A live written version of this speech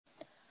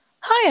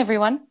Hi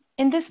everyone!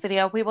 In this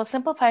video, we will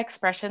simplify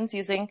expressions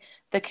using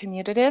the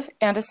commutative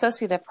and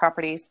associative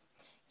properties.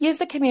 Use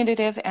the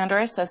commutative and or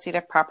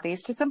associative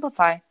properties to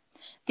simplify.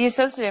 The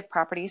associative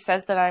property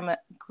says that I'm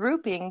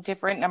grouping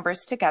different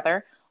numbers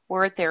together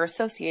or they're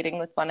associating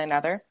with one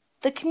another.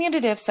 The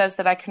commutative says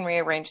that I can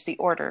rearrange the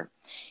order.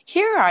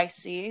 Here I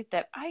see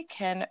that I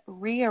can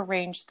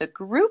rearrange the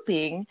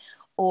grouping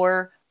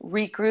or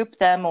regroup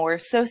them or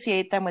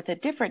associate them with a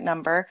different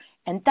number,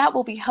 and that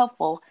will be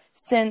helpful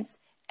since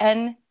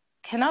n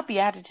cannot be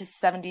added to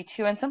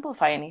 72 and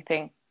simplify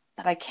anything,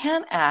 but I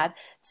can add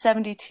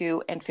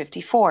 72 and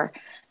 54.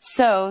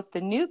 So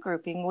the new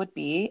grouping would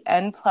be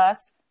n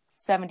plus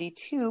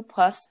 72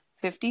 plus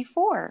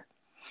 54.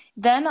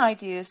 Then I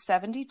do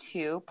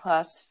 72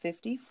 plus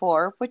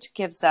 54, which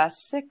gives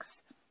us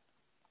 6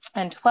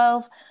 and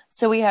 12.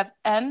 So we have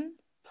n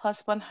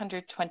plus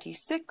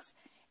 126,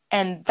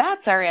 and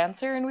that's our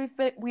answer. And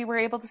we were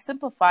able to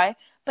simplify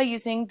by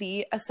using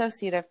the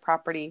associative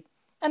property.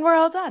 And we're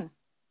all done.